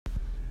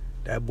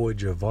That boy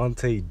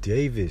Gervontae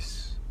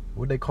Davis.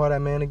 What they call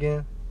that man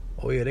again?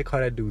 Oh yeah, they call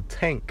that dude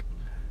Tank.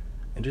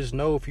 And just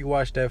know if you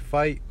watch that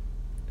fight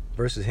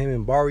versus him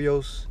and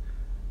Barrios,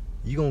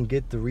 you gonna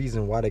get the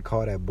reason why they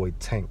call that boy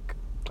Tank.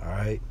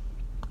 Alright.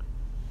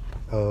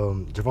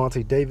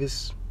 Gervontae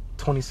Davis,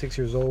 26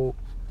 years old.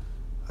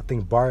 I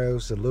think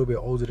Barrios is a little bit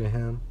older than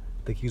him.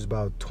 I think he was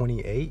about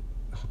 28,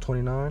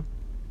 29.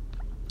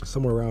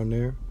 Somewhere around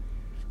there.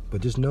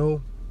 But just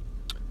know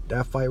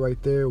that fight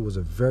right there was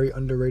a very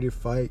underrated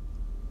fight.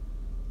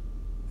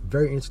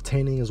 Very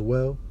entertaining as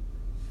well.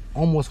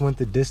 Almost went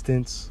the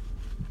distance,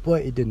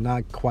 but it did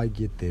not quite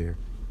get there.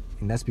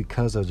 And that's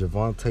because of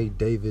Gervontae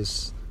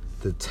Davis,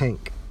 the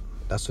Tank.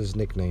 That's his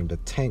nickname, the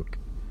Tank.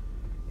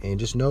 And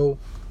just know,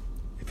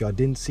 if y'all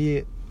didn't see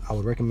it, I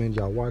would recommend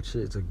y'all watch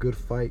it. It's a good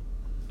fight.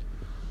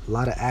 A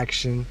lot of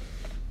action.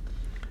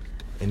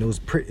 And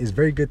it's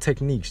very good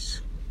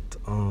techniques.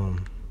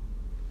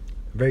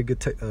 Very good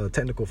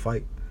technical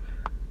fight.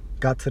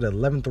 Got to the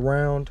 11th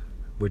round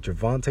with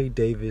Gervontae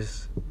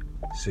Davis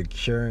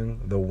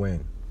securing the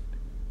win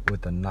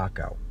with a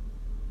knockout.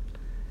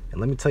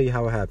 And let me tell you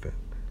how it happened.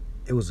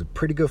 It was a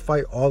pretty good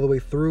fight all the way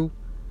through.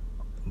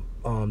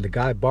 The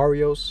guy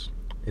Barrios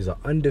is an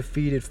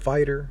undefeated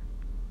fighter,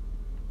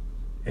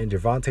 and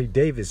Gervontae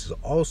Davis is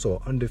also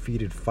an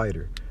undefeated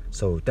fighter.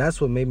 So that's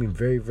what made me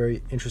very,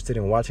 very interested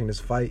in watching this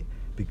fight,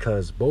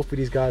 because both of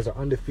these guys are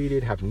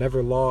undefeated, have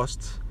never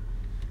lost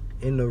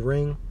in the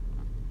ring,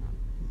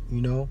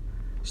 you know.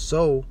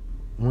 So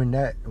when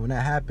that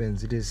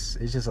happens, it's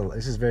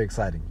just very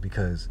exciting,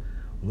 because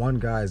one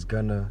guy is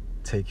gonna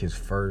take his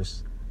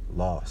first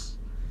loss,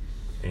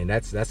 and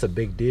that's a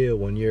big deal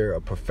when you're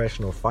a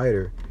professional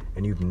fighter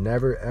and you've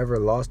never ever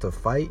lost a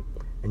fight,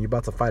 and you're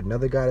about to fight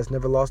another guy that's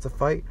never lost a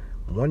fight.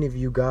 One of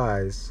you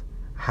guys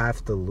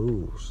have to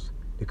lose.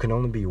 There can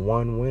only be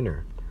one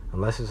winner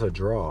unless it's a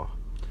draw,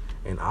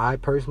 and I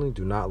personally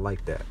do not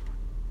like that.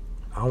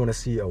 I want to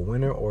see a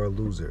winner or a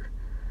loser,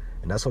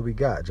 and that's what we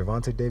got.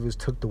 Gervontae Davis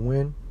took the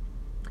win,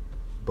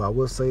 but I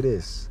will say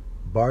this: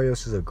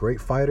 Barrios is a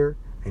great fighter,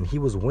 and he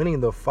was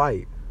winning the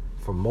fight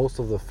for most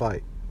of the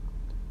fight.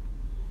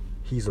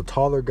 He's a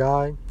taller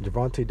guy.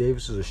 Gervontae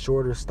Davis is a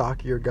shorter,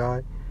 stockier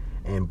guy,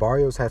 and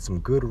Barrios had some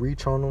good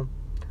reach on him,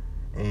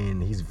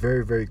 and he's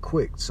very, very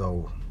quick.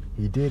 So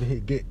he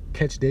did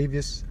catch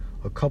Davis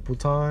a couple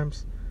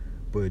times,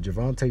 but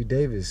Gervontae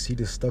Davis, he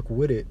just stuck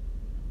with it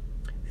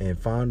and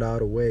found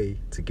out a way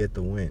to get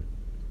the win.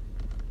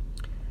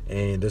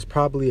 And there's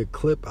probably a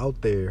clip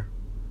out there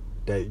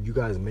that you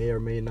guys may or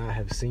may not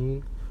have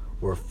seen,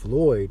 where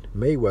Floyd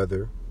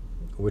Mayweather,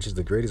 which is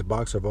the greatest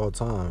boxer of all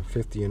time,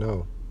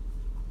 50-0,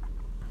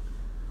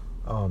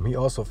 he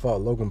also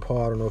fought Logan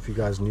Paul. I don't know if you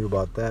guys knew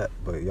about that,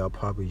 but y'all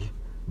probably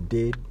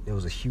did. It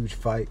was a huge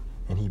fight,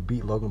 and he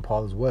beat Logan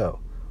Paul as well.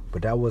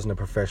 But that wasn't a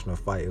professional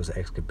fight; it was an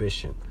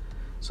exhibition.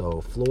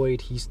 So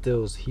Floyd, he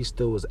still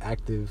was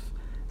active,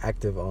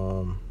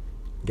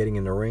 getting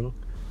in the ring,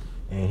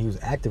 and he was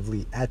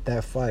actively at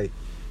that fight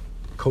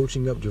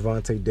coaching up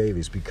Gervontae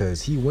Davis,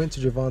 because he went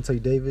to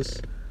Gervontae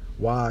Davis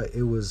while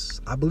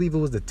I believe it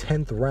was the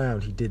 10th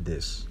round he did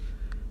this.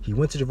 He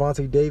went to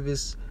Gervontae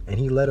Davis and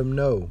he let him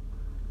know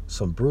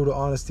some brutal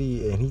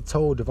honesty, and he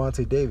told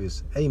Gervontae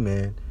Davis, hey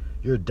man,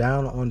 you're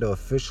down on the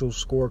official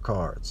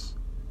scorecards,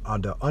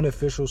 on the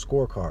unofficial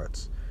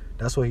scorecards.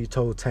 That's what he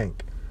told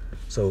Tank.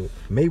 So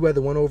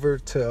Mayweather went over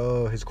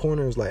to his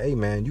corner and was like, hey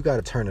man, you got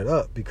to turn it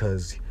up,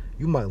 because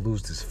you might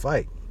lose this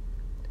fight.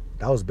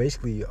 That was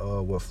basically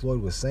what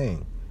Floyd was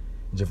saying.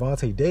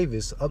 Gervontae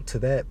Davis, up to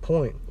that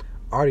point,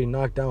 already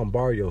knocked down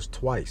Barrios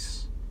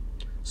twice.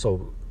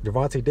 So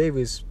Gervontae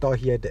Davis thought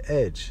he had the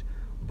edge,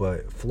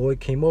 but Floyd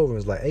came over and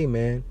was like, hey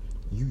man,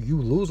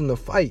 you losing the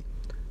fight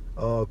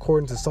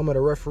according to some of the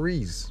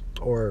referees,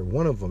 or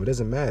one of them, it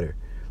doesn't matter.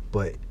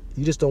 But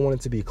you just don't want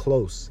it to be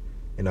close.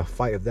 In a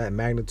fight of that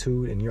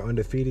magnitude and you're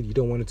undefeated, you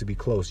don't want it to be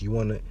close. You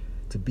want it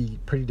to be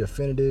pretty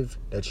definitive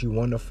that you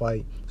won the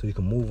fight so you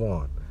can move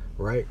on,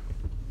 right?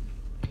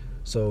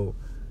 So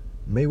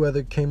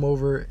Mayweather came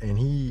over and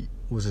he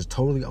was just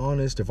totally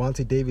honest.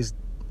 Gervontae Davis,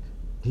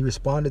 he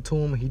responded to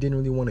him. He didn't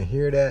really want to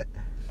hear that.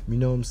 You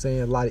know what I'm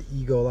saying? A lot of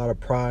ego, a lot of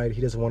pride.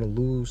 He doesn't want to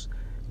lose.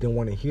 He didn't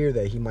want to hear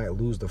that he might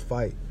lose the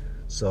fight.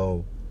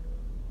 So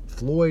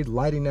Floyd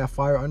lighting that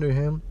fire under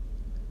him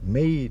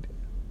made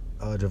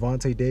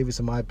Gervontae Davis,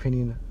 in my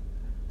opinion,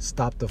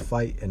 stop the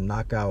fight and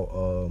knock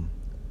out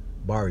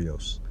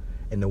Barrios.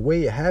 And the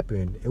way it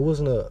happened, it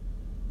was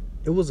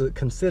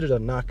considered a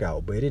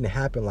knockout, but it didn't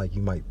happen like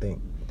you might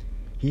think.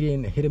 He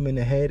didn't hit him in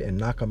the head and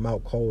knock him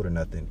out cold or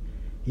nothing.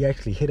 He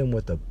actually hit him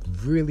with a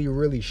really,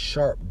 really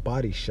sharp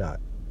body shot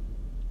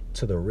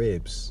to the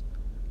ribs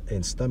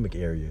and stomach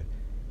area.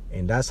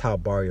 And that's how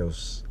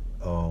Barrios,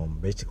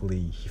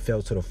 basically, he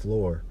fell to the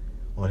floor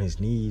on his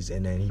knees,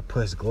 and then he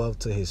put his glove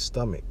to his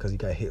stomach because he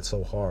got hit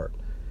so hard.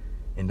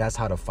 And that's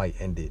how the fight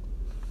ended,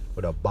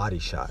 with a body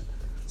shot.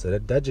 So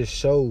that just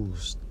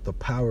shows the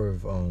power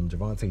of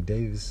Gervontae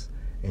Davis,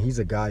 and he's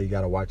a guy you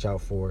got to watch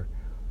out for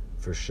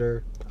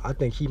sure. I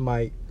think he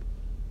might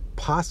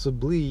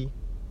possibly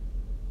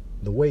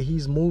the way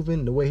he's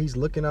moving, the way he's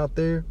looking out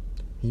there,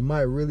 he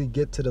might really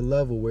get to the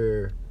level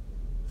where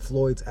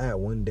Floyd's at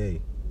one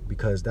day,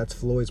 because that's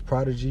Floyd's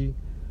prodigy.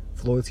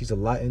 Floyd sees a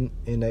lot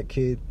in that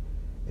kid,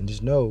 and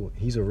just know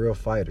he's a real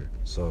fighter.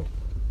 So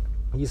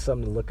he's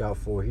something to look out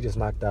for. He just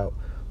knocked out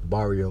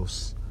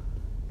Barrios,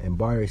 and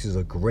Barrios is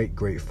a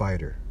great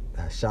fighter.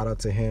 Shout out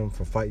to him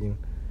for fighting.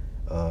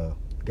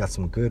 Got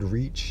some good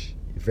reach,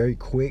 very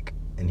quick,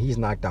 and he's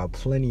knocked out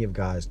plenty of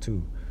guys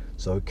too.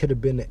 So it could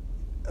have been, it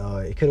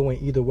could have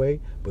went either way,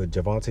 but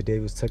Gervontae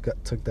Davis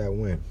took that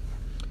win.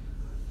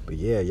 But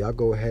yeah, y'all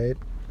go ahead.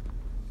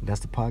 That's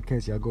the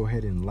podcast. Y'all go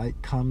ahead and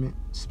like, comment,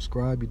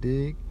 subscribe, you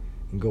dig,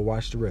 and go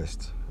watch the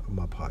rest of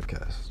my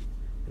podcast.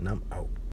 And I'm out.